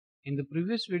In the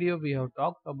previous video, we have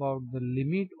talked about the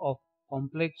limit of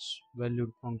complex valued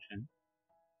function.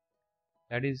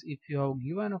 That is, if you have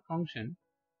given a function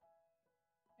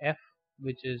f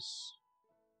which is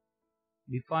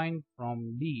defined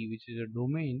from D, which is a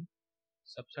domain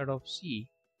subset of C,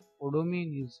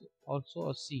 codomain is also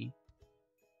a C,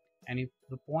 and if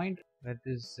the point that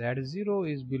is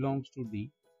Z0 is belongs to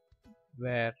D,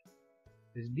 where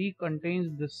this D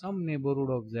contains the some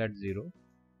neighborhood of Z0,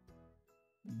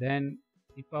 then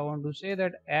if I want to say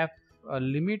that f a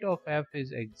limit of f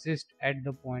is exist at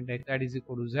the point that is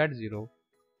equal to Z0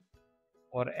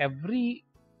 for every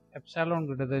epsilon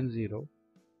greater than 0,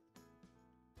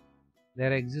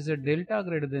 there exists a delta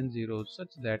greater than 0 such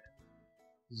that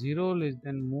 0 less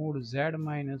than mod z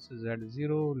minus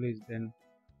z0 less than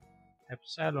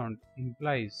epsilon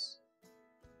implies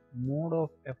mod of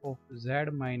f of z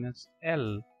minus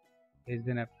L less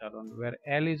than epsilon, where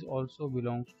L is also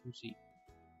belongs to C.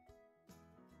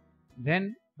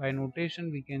 Then by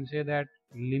notation we can say that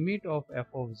limit of f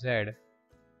of z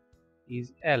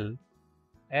is L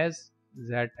as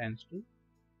z tends to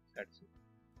z0.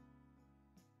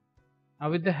 Now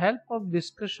with the help of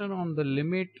discussion on the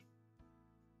limit,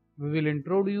 we will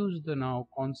introduce the now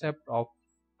concept of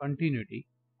continuity.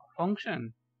 A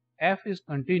function f is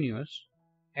continuous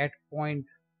at point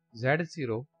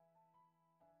z0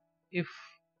 if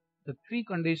the three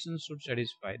conditions should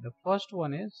satisfy. The first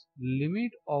one is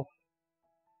limit of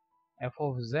f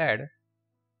of z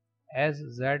as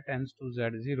z tends to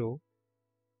z0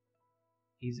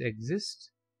 is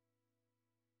exist.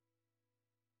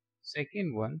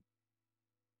 Second one,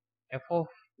 f of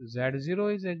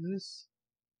z0 is exists.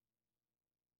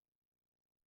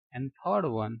 And third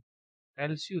one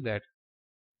tells you that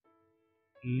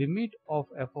limit of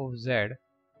f of z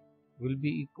will be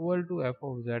equal to f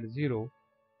of z0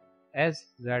 as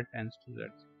z tends to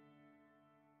z0.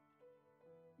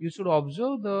 You should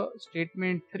observe the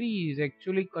statement 3 is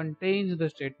actually contains the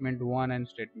statement 1 and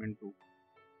statement 2.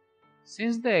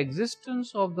 Since the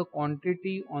existence of the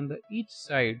quantity on the each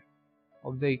side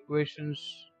of the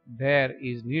equations there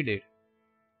is needed,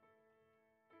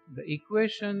 the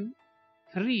equation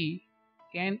 3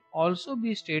 can also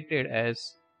be stated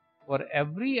as for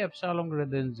every epsilon greater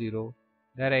than 0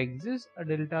 there exists a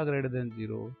delta greater than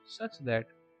 0 such that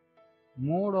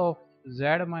mod of z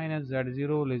minus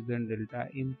z0 less than delta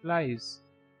implies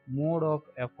mod of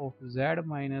f of z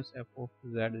minus f of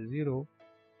z0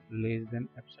 less than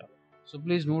epsilon. So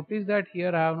please notice that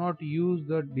here I have not used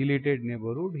the deleted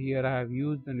neighborhood, here I have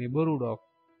used the neighborhood of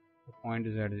the point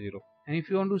z0. And if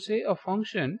you want to say a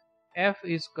function f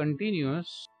is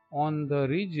continuous on the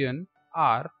region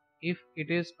R if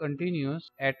it is continuous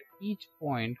at each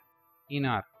point in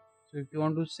R. So if you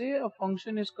want to say a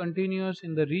function is continuous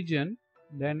in the region,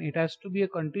 then it has to be a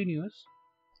continuous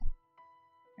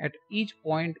at each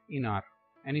point in R.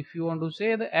 And if you want to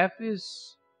say the f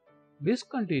is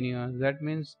discontinuous, that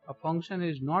means a function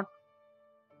is not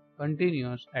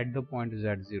continuous at the point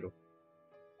z0,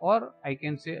 or I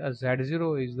can say a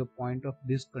z0 is the point of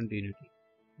discontinuity.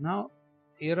 Now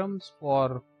theorems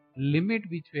for limit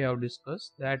which we have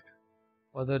discussed, that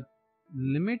for the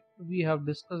limit we have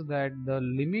discussed that the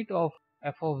limit of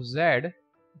f of z, if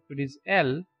it is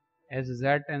L as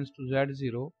z tends to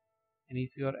z0, and if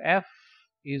your f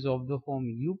is of the form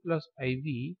u plus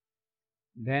iv,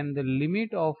 then the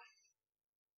limit of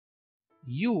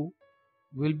u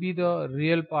will be the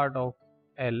real part of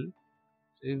L.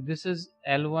 So if this is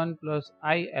L1 plus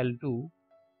I L2,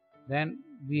 then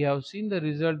we have seen the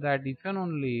result that if and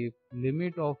only if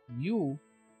limit of u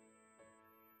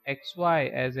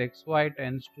xy as xy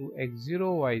tends to x0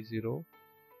 y0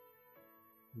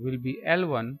 will be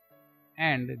L1,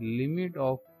 and limit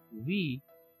of v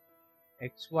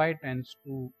xy tends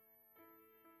to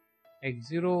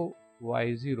x0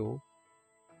 y0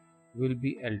 will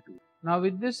be L2. Now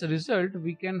with this result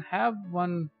we can have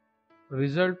one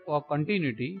result for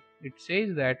continuity. It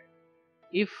says that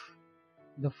if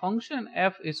the function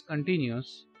f is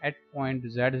continuous at point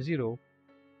z0,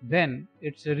 then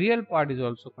its real part is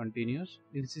also continuous.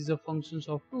 This is a function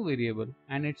of two variables,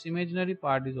 and its imaginary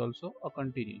part is also a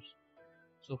continuous.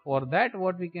 So for that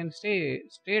what we can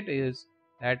state is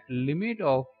that limit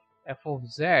of f of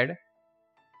z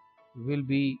will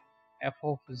be f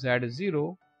of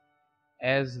z0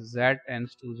 as z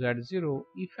tends to z0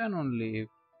 if and only if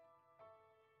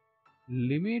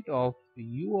limit of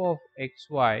u of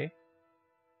xy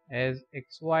as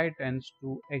xy tends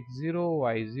to x0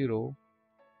 y0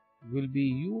 will be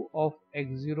u of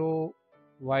x0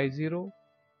 y0,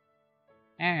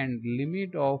 and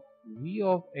limit of v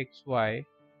of xy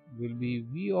will be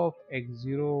v of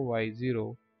x0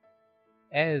 y0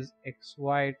 as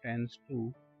xy tends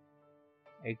to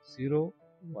x0,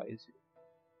 y0.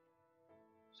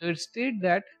 So it states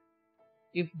that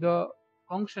if the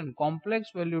function, complex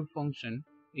valued function,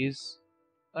 is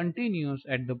continuous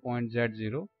at the point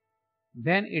z0,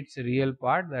 then its real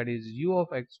part, that is u of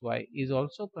xy, is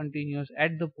also continuous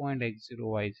at the point x0,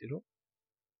 y0,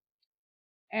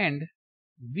 and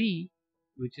v,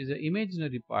 which is the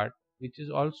imaginary part, which is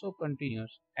also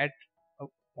continuous at a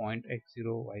point x0,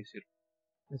 y0.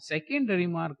 The second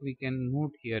remark we can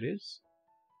note here is,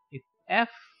 if f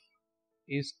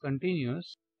is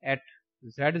continuous at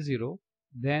z0,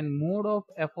 then mode of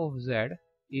f of z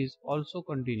is also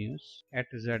continuous at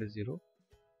z0.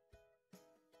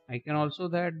 I can also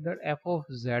that f of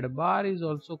z bar is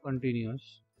also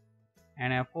continuous,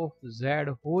 and f of z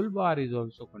whole bar is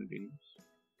also continuous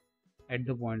at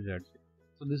the point z0.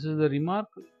 So this is the remark.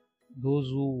 Those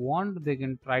who want, they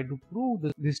can try to prove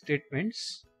these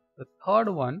statements. The third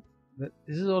one,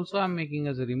 this is also I am making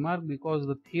as a remark because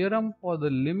the theorem for the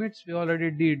limits we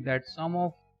already did, that sum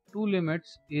of two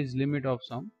limits is limit of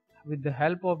sum. With the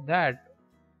help of that,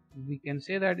 we can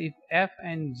say that if f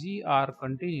and g are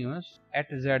continuous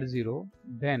at z0,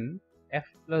 then f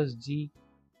plus g,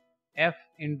 f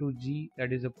into g,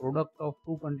 that is a product of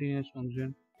two continuous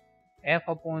functions, f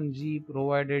upon g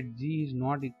provided g is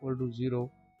not equal to 0,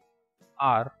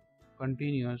 are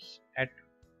continuous at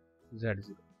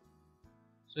z0.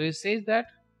 So it says that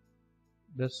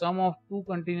the sum of two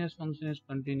continuous functions is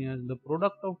continuous, the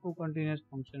product of two continuous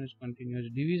functions is continuous,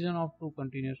 division of two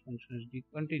continuous functions is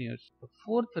continuous. The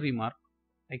fourth remark,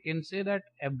 I can say that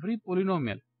every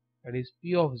polynomial, that is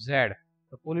p of z,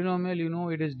 the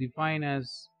polynomial, it is defined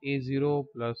as a0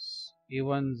 plus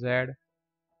a1z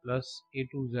plus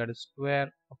a2z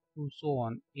square up to so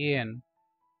on an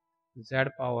z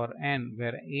power n,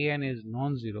 where an is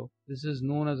non-zero. This is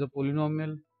known as a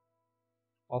polynomial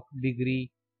of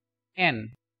degree n,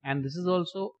 and this is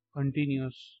also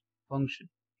continuous function.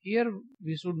 Here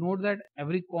we should note that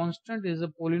every constant is a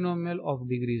polynomial of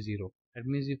degree 0. That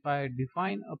means if I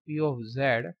define a p of z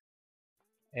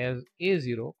as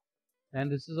a0, then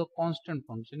this is a constant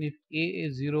function. If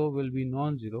a0 will be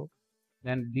non-zero,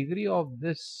 then degree of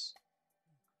this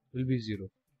will be 0.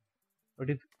 But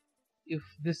if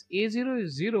this a0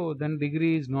 is 0, then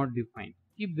degree is not defined.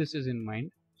 Keep this in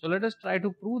mind. So let us try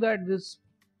to prove that this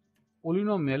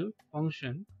polynomial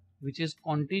function, which is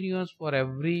continuous for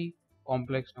every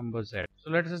complex number z. So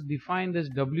let us define this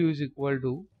w is equal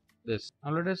to this.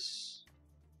 Now let us,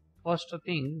 first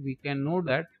thing, we can know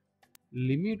that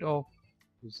limit of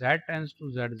z tends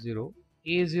to z0,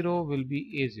 a0 will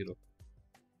be a0.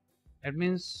 That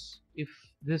means if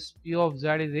this p of z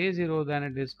is a0, then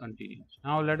it is continuous.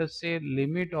 Now let us say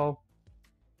limit of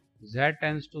z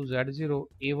tends to z0,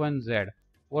 a1z.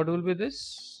 What will be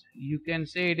this? You can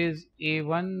say it is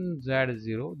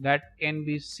a1z0. That can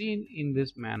be seen in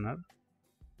this manner.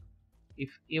 If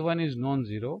a1 is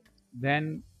non-zero,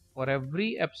 then for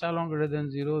every epsilon greater than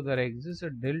 0, there exists a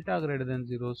delta greater than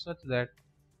 0 such that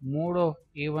mode of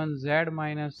a1z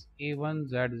minus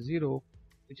a1z0,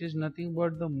 which is nothing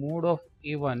but the mode of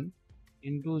a1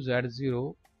 into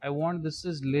z0. I want this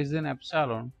is less than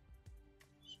epsilon,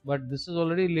 but this is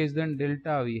already less than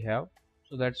delta we have.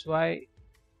 So that's why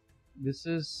this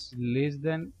is less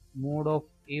than mode of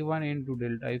a1 into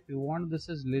delta. If you want this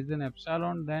is less than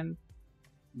epsilon,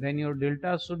 then your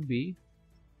delta should be,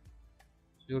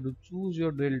 so you have to choose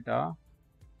your delta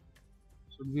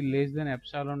should be less than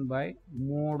epsilon by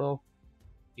mode of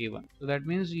a1. So that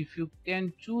means if you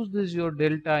can choose this your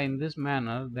delta in this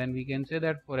manner, then we can say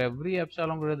that for every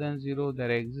epsilon greater than 0,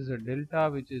 there exists a delta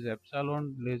which is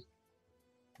epsilon less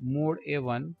mode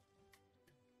a1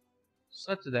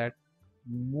 such that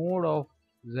mode of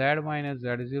z minus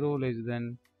z0 less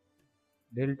than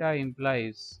delta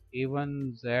implies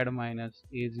a1 z minus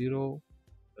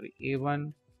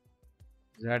a1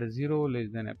 z0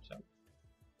 less than epsilon.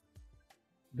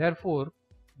 Therefore,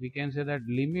 we can say that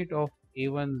limit of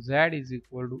a1z is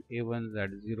equal to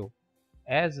a1z0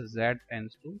 as z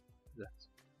tends to z.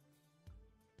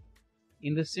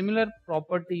 In the similar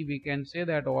property, we can say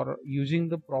that, or using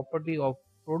the property of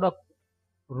product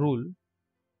rule,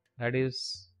 that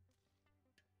is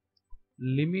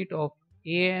limit of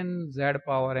an z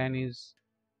power n is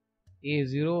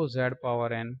a0 z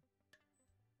power n,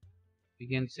 we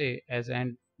can say as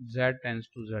n z tends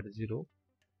to z0.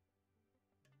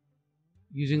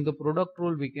 Using the product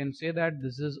rule, we can say that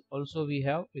this is also we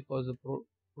have, because the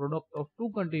product of two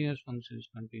continuous functions is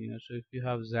continuous. So if you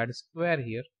have z square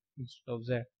here instead of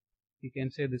z, we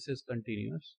can say this is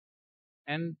continuous.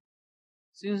 And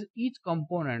since each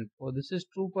component, for this is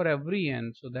true for every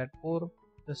n, so that for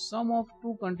the the sum of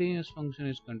two continuous function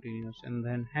is continuous, and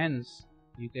then hence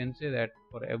you can say that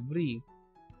for every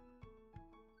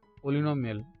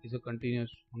polynomial is a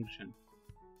continuous function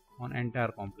on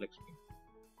entire complex plane.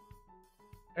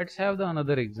 Let's have the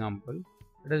another example.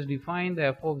 Let us define the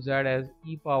f of z as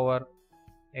e power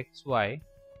xy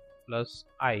plus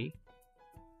I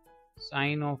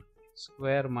sine of x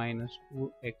square minus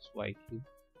 2xy cube.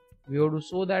 We have to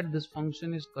show that this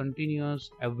function is continuous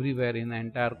everywhere in the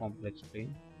entire complex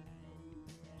plane.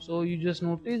 So you just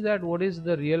notice that what is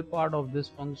the real part of this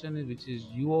function, which is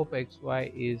u of xy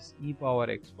is e power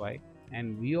xy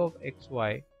and v of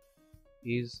xy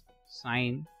is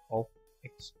sine of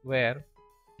x square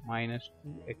minus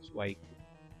 2xy cube.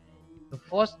 The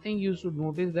first thing you should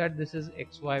notice that this is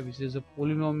xy, which is a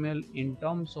polynomial in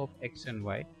terms of x and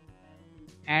y,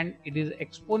 and it is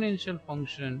exponential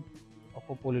function of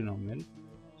a polynomial.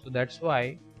 So that's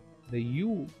why the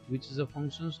u, which is a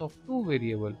function of two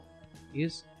variable,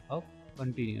 is a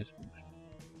continuous function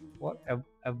for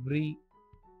every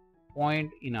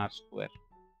point in R square.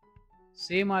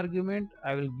 Same argument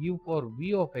I will give for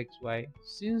v of xy.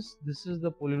 Since this is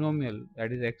the polynomial,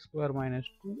 that is x square minus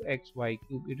 2xy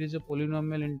cube, it is a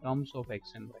polynomial in terms of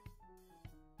x and y.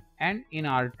 And in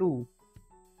R2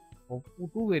 of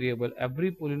two variable,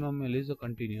 every polynomial is a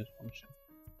continuous function.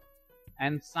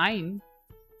 And sine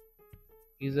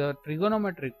is a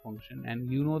trigonometric function,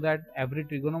 and you know that every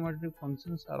trigonometric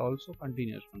functions are also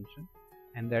continuous function,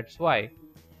 and that's why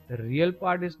the real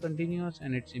part is continuous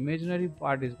and its imaginary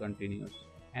part is continuous.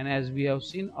 And as we have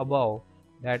seen above,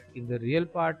 that if the real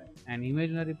part and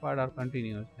imaginary part are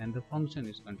continuous, then the function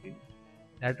is continuous.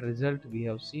 That result we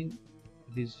have seen,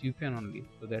 it is Euclidean only.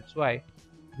 So that's why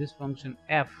this function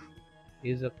f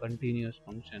is a continuous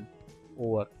function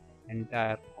over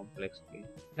entire complex plane.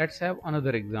 Let's have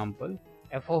another example.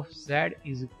 F of z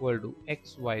is equal to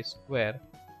xy square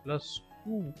plus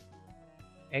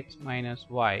 2x minus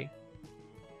y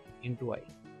into I.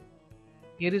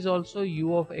 Here is also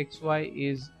u of xy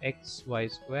is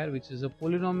xy square, which is a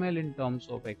polynomial in terms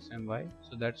of x and y.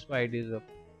 So that's why it is a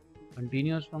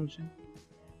continuous function.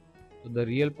 So the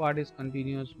real part is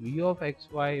continuous. V of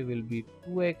xy will be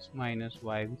 2x minus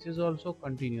y, which is also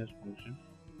continuous function.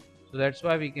 So that's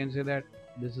why we can say that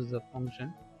this is a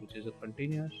function which is a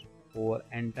continuous over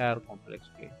entire complex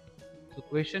plane. So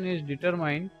question is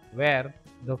determine where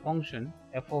the function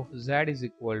f of z is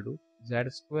equal to z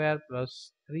square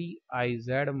plus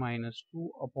 3iz minus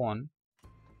 2 upon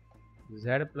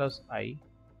z plus I.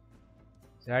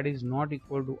 Z is not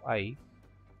equal to I.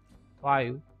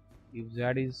 5 if z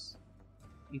is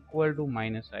equal to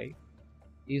minus I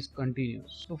is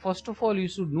continuous. So first of all, you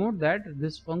should note that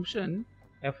this function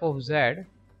f of z,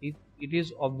 if it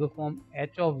is of the form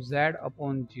h of z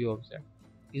upon g of z,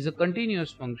 is a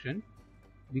continuous function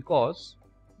because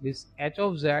this h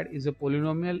of z is a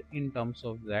polynomial in terms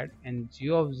of z and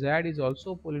g of z is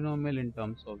also polynomial in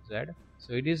terms of z.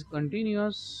 So it is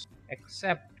continuous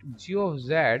except g of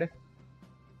z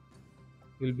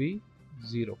will be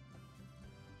 0.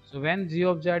 So when g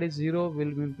of z is 0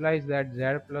 will implies that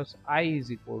z plus I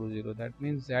is equal to 0. That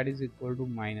means z is equal to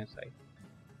minus I.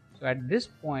 So at this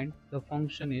point the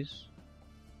function is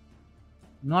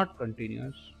not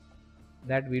continuous.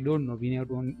 That we don't know. We have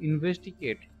to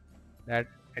investigate that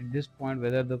at this point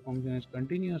whether the function is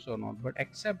continuous or not. But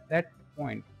except that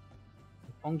point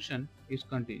the function is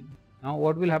continuous. Now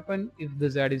what will happen if the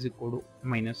z is equal to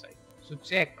minus I? So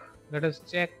let us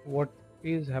check what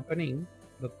is happening,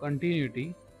 the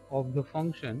continuity of the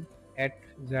function at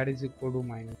z is equal to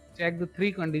minus. Check the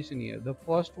three conditions here. The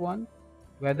first one,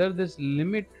 whether this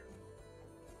limit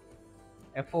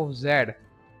f of z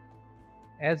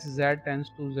as z tends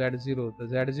to z0, the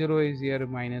z0 is here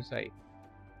minus I,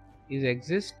 is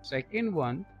exist. Second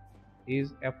one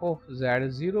is f of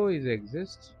z0 is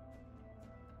exist.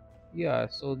 Yeah,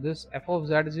 so this f of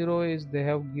z0 is they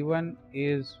have given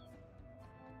is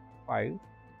 5,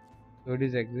 so it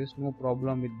is exist, no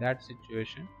problem with that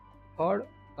situation. Third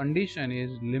condition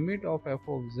is limit of f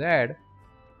of z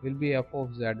will be f of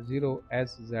z0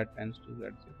 as z tends to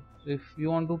z0. So if you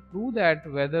want to prove that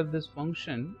whether this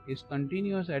function is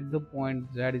continuous at the point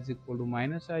z is equal to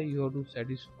minus I, you have to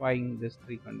satisfying these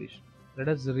three conditions. Let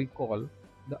us recall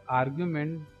the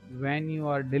argument when you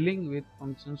are dealing with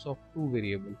functions of two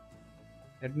variables.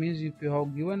 That means if you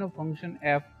have given a function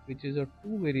f which is a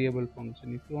two variable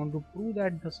function, if you want to prove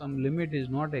that the some limit is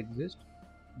not exist,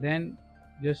 then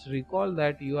just recall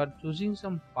that you are choosing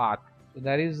some path. So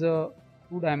there is a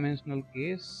two-dimensional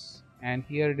case and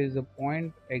here it is a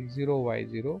point x0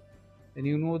 y0. Then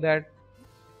you know that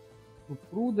to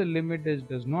prove the limit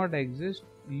does not exist,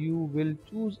 you will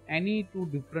choose any two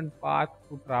different paths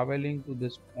to traveling to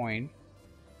this point.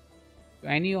 So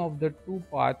any of the two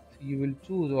paths you will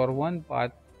choose, or one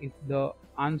path, if the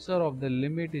answer of the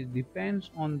limit is depends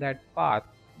on that path,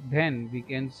 then we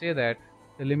can say that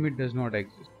the limit does not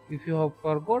exist. If you have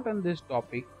forgotten this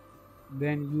topic,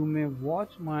 then you may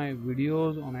watch my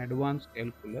videos on advanced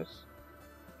calculus,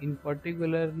 in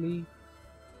particularly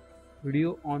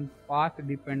video on path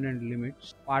dependent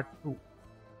limits part 2.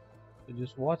 So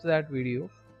just watch that video.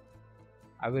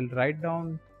 I will write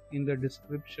down in the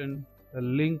description the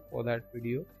link for that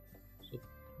video. So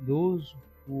those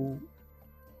who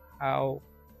have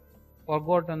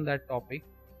forgotten that topic,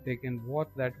 they can watch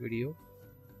that video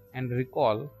and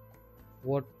recall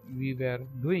what we were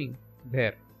doing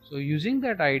there. So using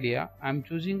that idea, I am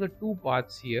choosing the two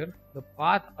paths here, the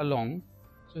path along.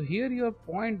 So here your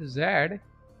point z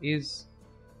is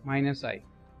minus I.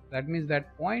 That means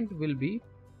that point will be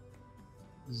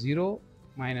 0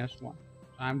 minus 1.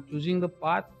 So I am choosing the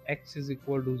path x is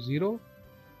equal to 0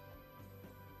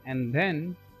 and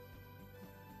then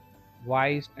y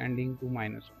is tending to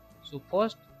minus 1. So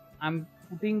first I am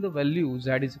putting the value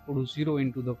z is equal to 0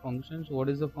 into the function. So what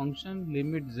is the function?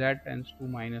 Limit z tends to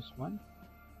minus 1.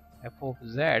 F of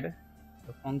z,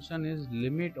 the function is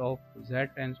limit of z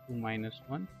tends to minus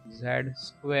 1, z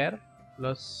square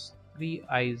plus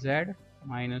 3iz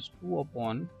minus 2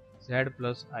 upon z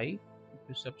plus I. If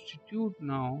you substitute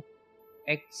now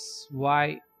x,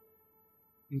 y,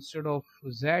 instead of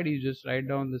z you just write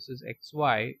down this is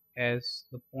xy, as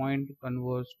the point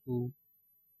converts to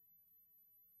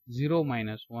 0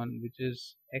 minus 1, which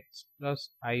is x plus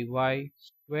iy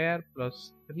square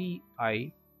plus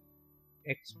 3i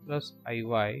x plus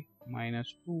iy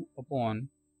minus 2 upon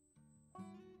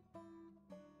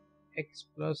x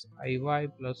plus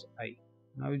iy plus I.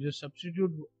 Now you just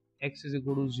substitute x is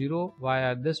equal to 0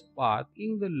 via this path,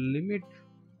 taking the limit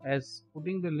as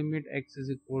putting the limit x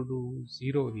is equal to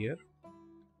 0 here,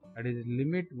 that is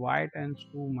limit y tends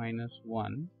to minus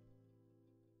 1,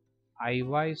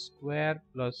 iy square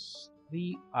plus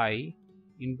 3i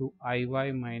into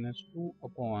iy minus 2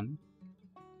 upon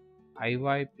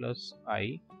iy plus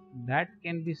I. That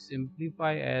can be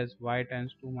simplified as y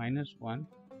tends to minus 1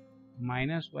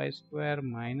 minus y square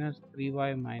minus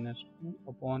 3y minus 2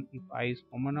 upon, if I is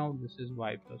common out, this is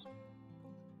y plus 2.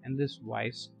 And this y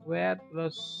square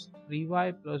plus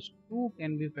 3y plus 2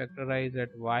 can be factorized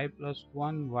at y plus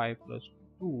 1 y plus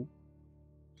 2.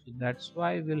 So that's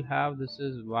why we'll have this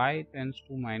is y tends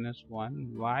to minus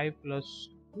 1 y plus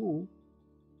 2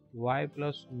 y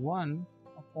plus 1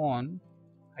 upon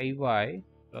iy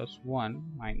plus 1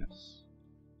 minus.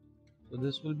 So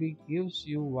this will be gives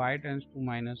you y tends to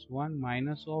minus 1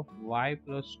 minus of y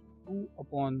plus 2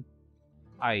 upon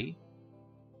I.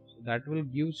 So that will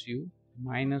gives you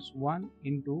minus 1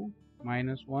 into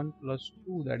minus 1 plus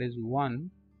 2, that is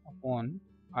 1 upon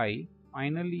I.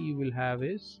 Finally you will have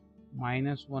is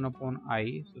minus 1 upon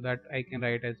I, so that I can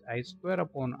write as I square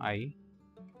upon I,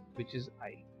 which is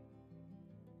I.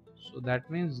 So that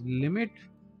means limit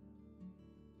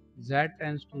z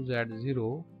tends to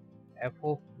z0, f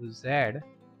of z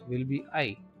will be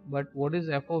I. But what is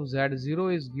f of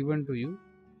z0 is given to you,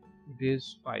 it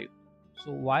is 5.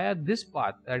 So via this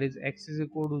path, that is x is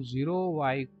equal to 0,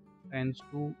 y tends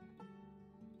to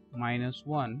minus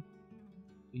 1,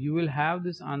 you will have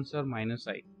this answer minus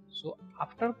I. So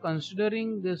after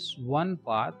considering this one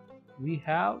path, we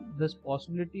have this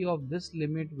possibility of this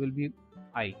limit will be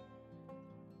I,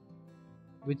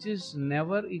 which is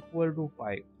never equal to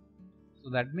 5. So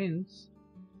that means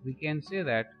we can say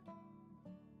that,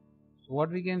 so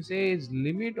what we can say is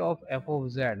limit of f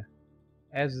of z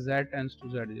as z tends to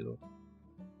z0.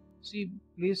 See,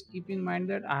 please keep in mind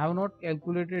that I have not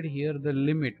calculated here the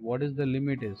limit, what is the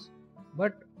limit is,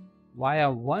 but via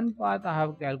one path I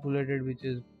have calculated, which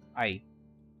is I,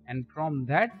 and from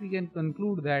that we can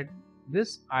conclude that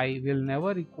this I will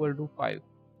never equal to 5.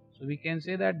 So we can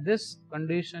say that this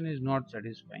condition is not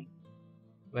satisfying.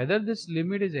 Whether this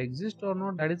limit is exist or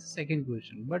not, that is the second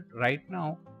question. But right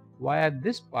now, via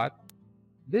this path,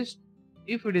 this,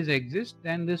 if it is exist,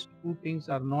 then these two things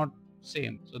are not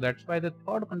same. So that's why the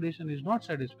third condition is not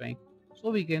satisfying. So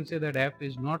we can say that f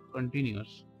is not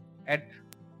continuous at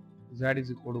z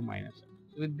is equal to minus.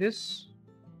 So with this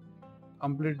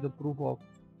completes the proof of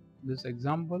this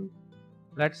example.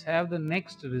 Let's have the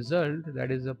next result,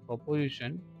 that is a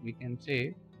proposition. We can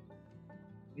say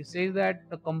it says that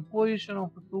the composition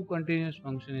of a two continuous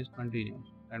function is continuous.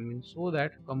 That means so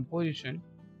that composition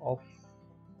of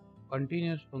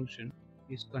continuous function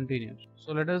is continuous.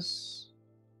 So let us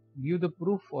give the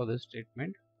proof for this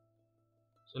statement.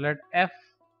 So let f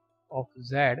of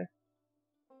z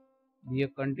be a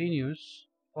continuous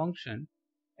function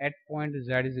at point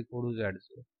z is equal to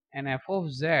z0, and f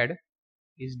of z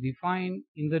is defined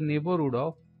in the neighborhood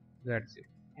of z0,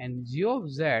 and g of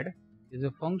z is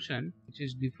a function which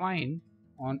is defined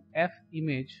on f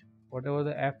image, whatever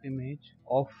the f image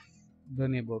of the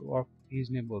neighborhood of his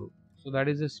neighborhood. So that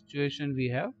is the situation we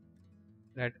have,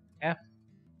 that f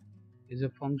is a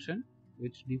function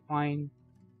which defined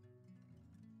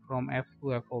from f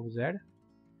to f of z,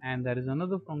 and there is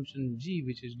another function g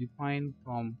which is defined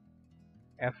from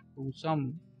f to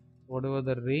some whatever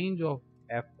the range of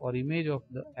f or image of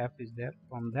the f is there,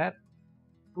 from there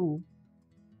to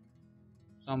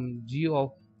some g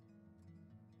of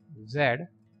z.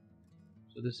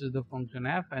 So this is the function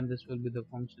f and this will be the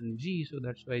function g, so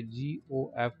that's why g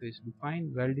o f is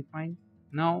defined, well defined.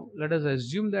 Now let us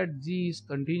assume that g is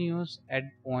continuous at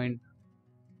point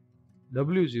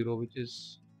w0, which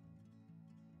is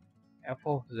f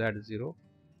of z0,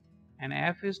 and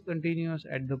f is continuous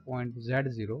at the point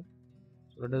z0.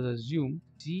 So let us assume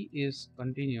g is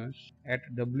continuous at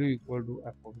w equal to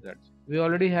f of z. We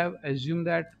already have assumed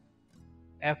that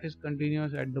f is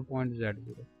continuous at the point z0.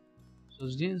 So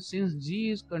since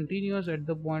g is continuous at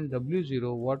the point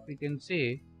w0, what we can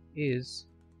say is,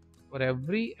 for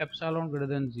every epsilon greater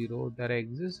than 0, there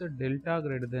exists a delta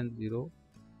greater than 0.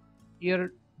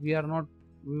 Here we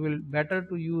will better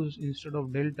to use, instead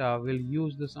of delta, we'll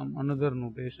use some another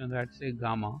notation, let's say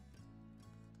gamma,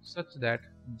 such that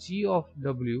g of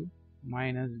w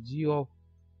minus g of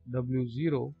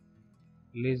w0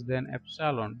 less than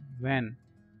epsilon when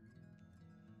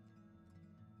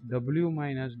w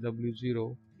minus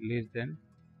w0 less than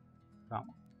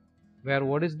gamma, where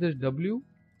what is this w,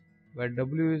 where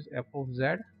w is f of z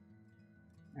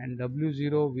and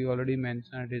w0 we already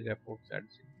mentioned it is f of z0.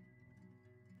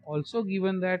 Also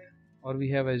given that, or we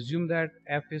have assumed that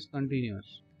f is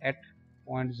continuous at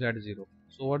point z0.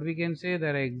 So what we can say,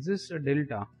 there exists a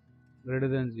delta greater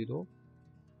than 0,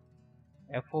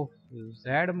 f of z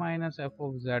minus f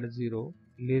of z0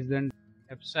 less than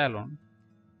epsilon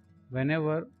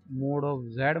whenever mod of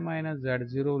z minus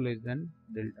z0 less than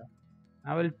delta.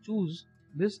 I will choose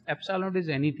this epsilon is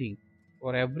anything.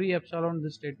 For every epsilon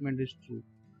this statement is true.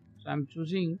 So I am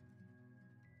choosing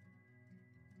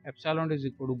epsilon is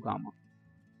equal to gamma.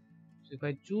 So if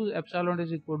I choose epsilon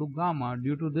is equal to gamma,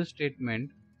 due to this statement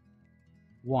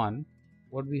 1,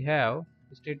 what we have,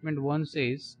 statement 1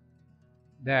 says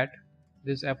that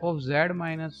this f of z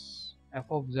minus f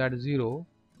of z0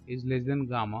 is less than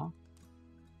gamma,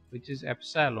 which is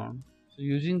epsilon. So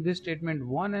using this statement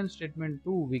 1 and statement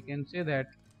 2, we can say that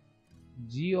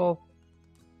g of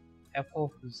f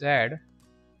of z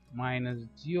minus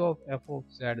g of f of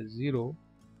z0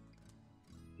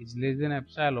 is less than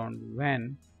epsilon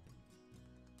when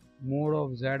mod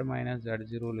of z minus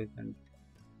z0 less than.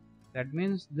 That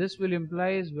means this will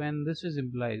implies when this is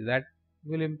implies, that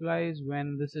will implies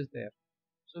when this is there.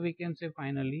 So we can say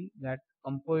finally that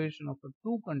composition of a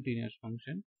two continuous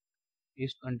function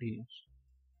is continuous.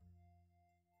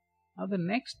 Now the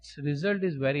next result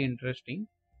is very interesting.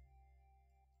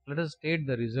 Let us state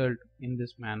the result in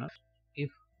this manner. If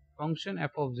function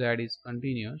f of z is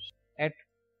continuous at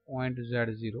point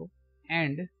z0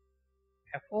 and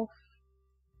f of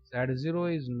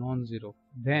z0 is non-zero,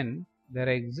 then there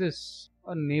exists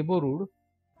a neighborhood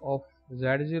of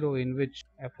z0 in which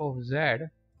f of z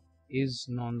is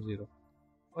non-zero.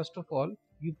 First of all,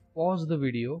 you pause the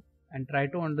video and try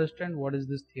to understand what is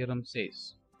this theorem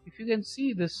says. If you can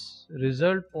see this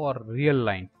result for real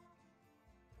line,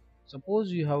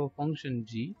 suppose you have a function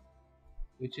g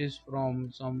which is from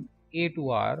some a to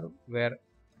r, where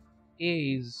a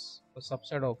is a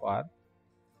subset of r,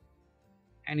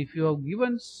 and if you have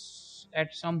given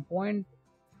at some point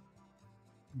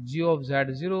g of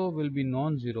z0 will be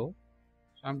non-zero.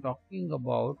 So I am talking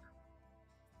about,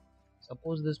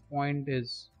 suppose this point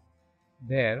is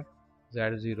there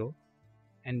z0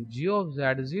 and g of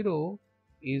z0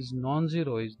 is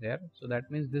non-zero is there, so that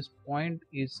means this point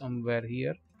is somewhere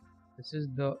here. This is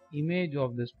the image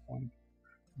of this point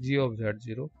g of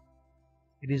z0.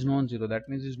 It is non-zero, that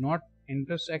means it is not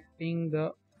intersecting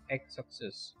the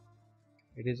x-axis,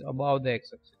 it is above the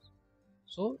x-axis.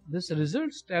 So this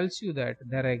result tells you that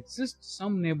there exists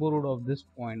some neighborhood of this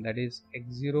point, that is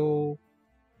x0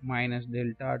 minus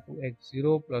delta to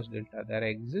x0 plus delta. There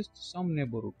exists some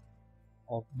neighborhood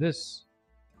of this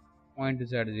point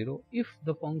z0. If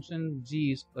the function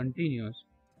g is continuous,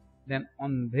 then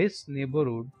on this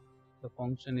neighborhood the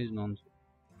function is non-zero.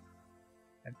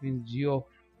 That means g of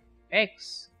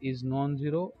x is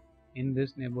non-zero in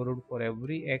this neighborhood for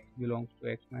every x belongs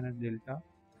to x minus delta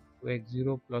to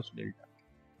x0 plus delta.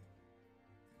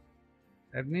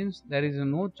 That means there is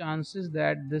no chances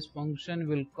that this function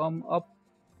will come up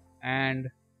and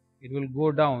it will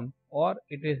go down, or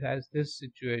has this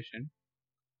situation,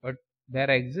 but there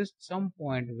exists some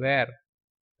point where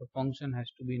the function has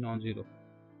to be non-zero,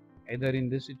 either in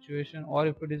this situation, or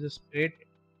if it is a straight,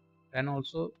 then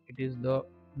also it is the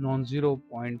non-zero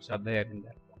points are there in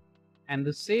that point. And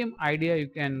the same idea you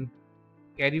can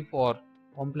carry for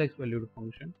complex valued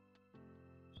function.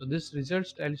 So this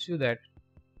result tells you that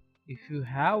if you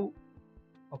have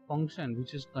a function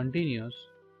which is continuous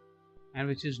and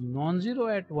which is non-zero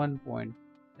at one point,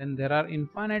 then there are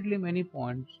infinitely many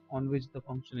points on which the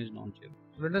function is non-zero.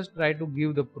 So let us try to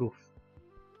give the proof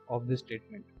of this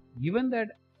statement. Given that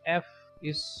f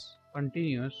is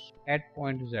continuous at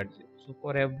point z0, so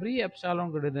for every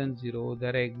epsilon greater than 0,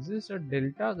 there exists a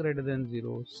delta greater than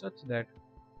 0 such that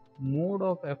mod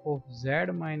of f of z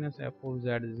minus f of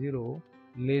z0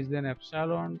 less than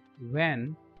epsilon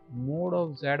when mod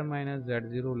of z minus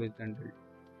z0 less than delta.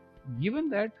 Given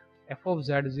that f of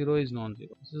z0 is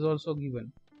non-zero, this is also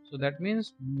given, so that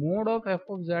means mod of f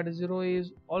of z0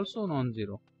 is also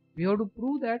non-zero. We have to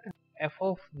prove that f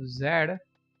of z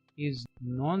is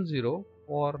non-zero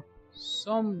for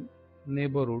some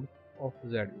neighborhood of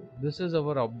z0. This is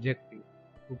our objective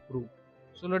to prove.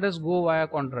 So let us go via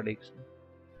contradiction.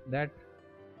 That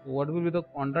what will be the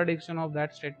contradiction of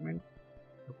that statement?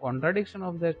 The contradiction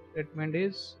of that statement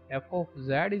is f of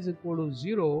z is equal to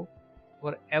 0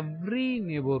 for every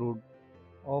neighborhood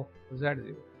of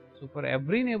z0. So for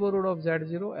every neighborhood of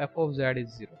z0, f of z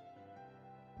is 0.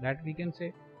 That we can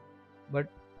say. But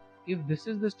if this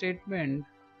is the statement,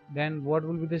 then what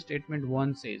will be the statement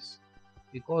 1 says?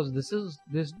 Because this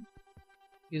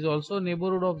is also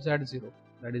neighborhood of z0,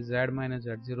 that is z minus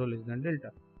z0 less than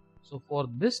delta. So for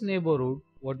this neighborhood,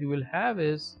 what you will have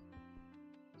is,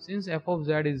 since f of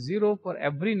z is 0 for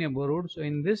every neighborhood, so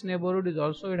in this neighborhood is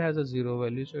also it has a 0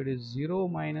 value, so it is 0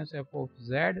 minus f of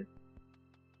z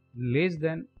less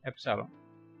than epsilon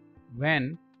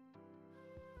when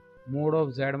mod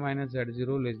of z minus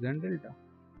z0 less than delta.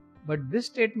 But this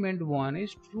statement 1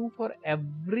 is true for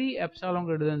every epsilon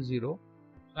greater than 0.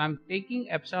 So I am taking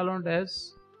epsilon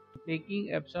as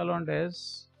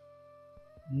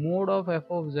mod of f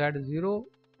of z0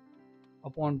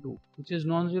 upon 2, which is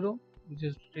non-zero, which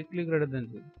is strictly greater than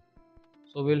 0.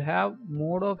 So we'll have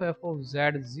mod of f of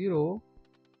z0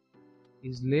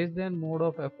 is less than mod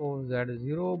of f of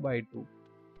z0 by 2.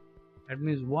 That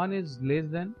means 1 is less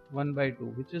than 1 by 2,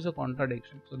 which is a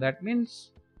contradiction. So that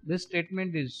means this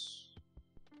statement is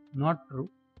not true,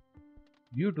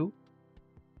 due to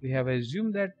we have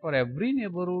assumed that for every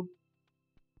neighborhood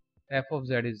f of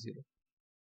z is 0.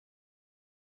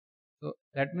 So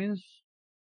that means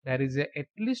there is at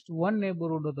least one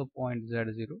neighborhood of the point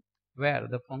z0 where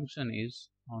the function is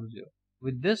non-zero.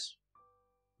 With this,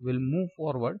 we'll move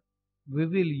forward. We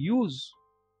will use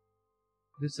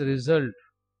this result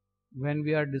when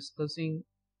we are discussing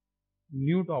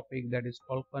new topic that is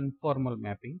called conformal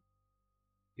mapping.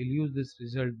 We'll use this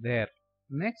result there.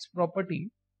 Next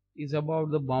property is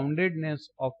about the boundedness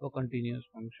of a continuous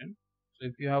function. So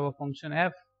if you have a function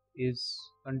f is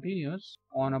continuous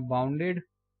on a bounded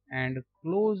and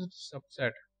closed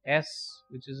subset S,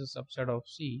 which is a subset of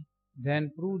C,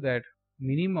 then prove that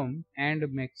minimum and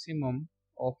maximum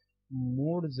of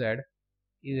mod Z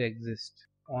is exist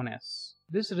on S.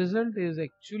 This result is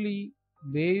actually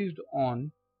based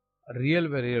on a real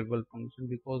variable function,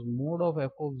 because mod of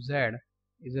f of z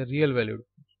is a real valued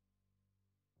function.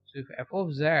 So if f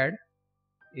of z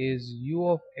is u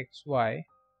of xy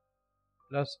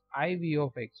plus iv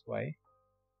of xy,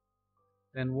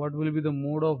 then what will be the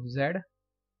mod of z?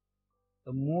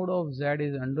 The mod of z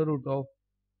is under root of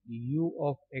u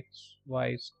of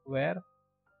xy square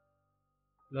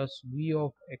plus v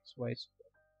of xy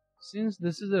square. Since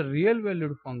this is a real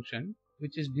valued function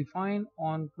which is defined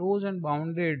on closed and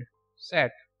bounded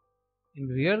set in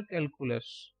real calculus,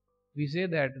 we say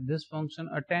that this function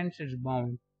attains its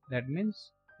bound. That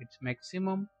means its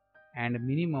maximum and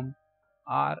minimum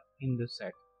are in the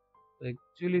set. So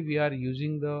actually we are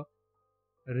using the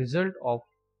result of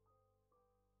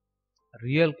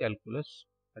real calculus,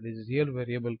 that is real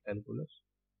variable calculus,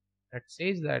 that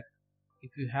says that if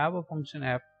you have a function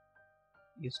f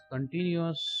is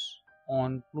continuous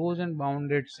on closed and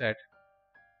bounded set,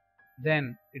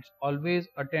 then it's always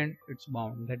attend its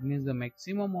bound. That means the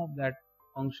maximum of that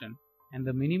function and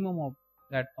the minimum of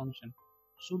that function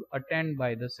should attend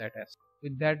by the set S.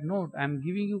 With that note, I am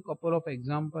giving you a couple of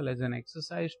examples as an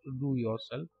exercise to do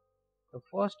yourself. The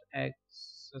first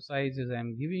exercise I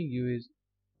am giving you is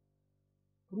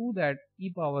prove that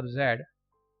e power z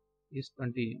is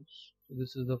continuous. So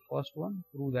this is the first one,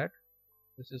 prove that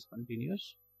this is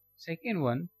continuous. Second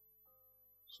one,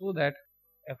 so that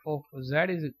f of z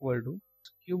is equal to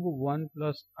x cube 1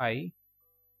 plus I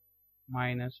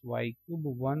minus y cube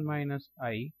 1 minus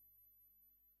I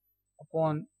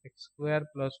upon x square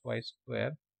plus y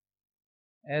square,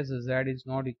 as z is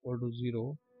not equal to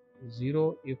 0,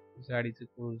 0 if z is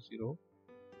equal to 0,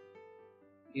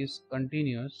 is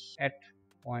continuous at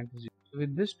point 0. So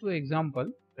with these two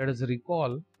examples, let us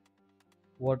recall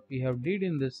what we have did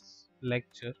in this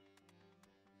lecture.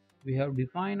 We have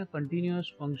defined a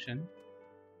continuous function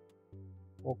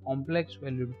for complex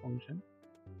valued function.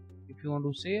 If you want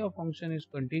to say a function is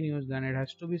continuous, then it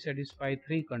has to be satisfy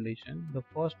three conditions. The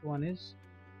first one is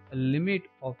a limit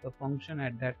of the function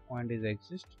at that point is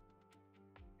exist.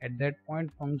 At that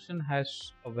point, function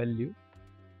has a value,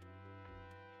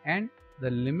 and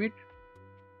the limit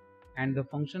and the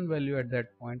function value at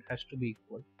that point has to be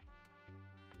equal.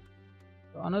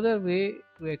 So another way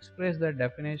to express that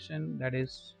definition, that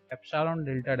is epsilon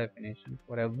delta definition.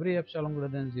 For every epsilon greater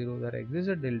than 0, there exists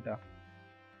a delta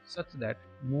such that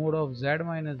mode of z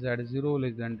minus z0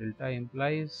 less than delta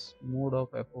implies mode of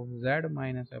f of z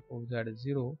minus f of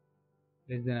z0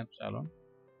 less than epsilon.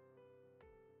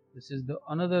 This is the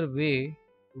another way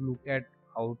to look at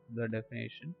out the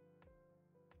definition.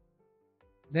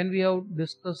 Then we have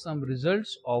discussed some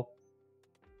results of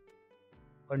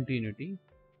continuity.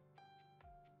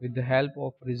 With the help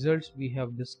of results we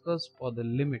have discussed for the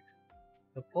limit.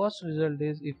 The first result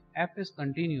is if f is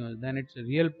continuous, then its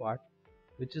real part,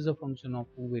 which is a function of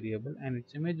two variables, and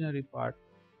its imaginary part,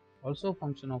 also a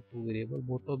function of two variables,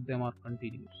 both of them are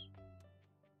continuous,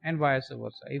 and vice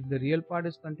versa. If the real part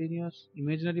is continuous,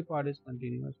 imaginary part is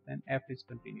continuous, then f is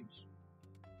continuous.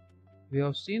 We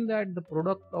have seen that the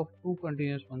product of two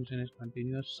continuous functions is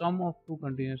continuous, sum of two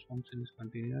continuous functions is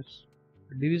continuous,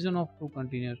 division of two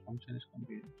continuous functions is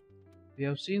continuous. We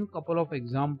have seen couple of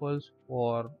examples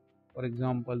for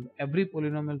example, every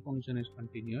polynomial function is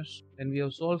continuous. Then we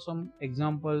have solved some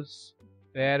examples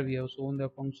where we have shown the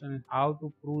function and how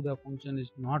to prove the function is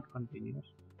not continuous.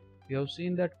 We have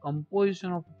seen that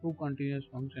composition of two continuous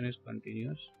function is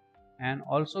continuous, and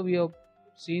also we have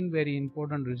seen very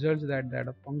important results that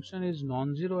a function is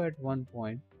non-zero at one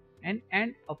point and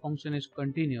a function is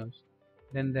continuous,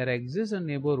 then there exists a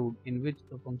neighborhood in which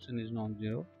the function is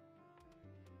non-zero.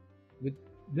 With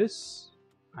this,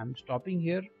 I am stopping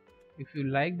here. If you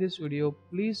like this video,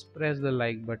 please press the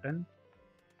like button.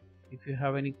 If you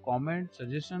have any comment,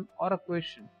 suggestion or a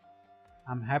question,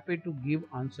 I am happy to give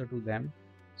answer to them.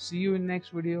 See you in next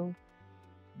video.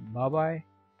 Bye bye.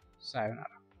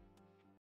 Sayonara.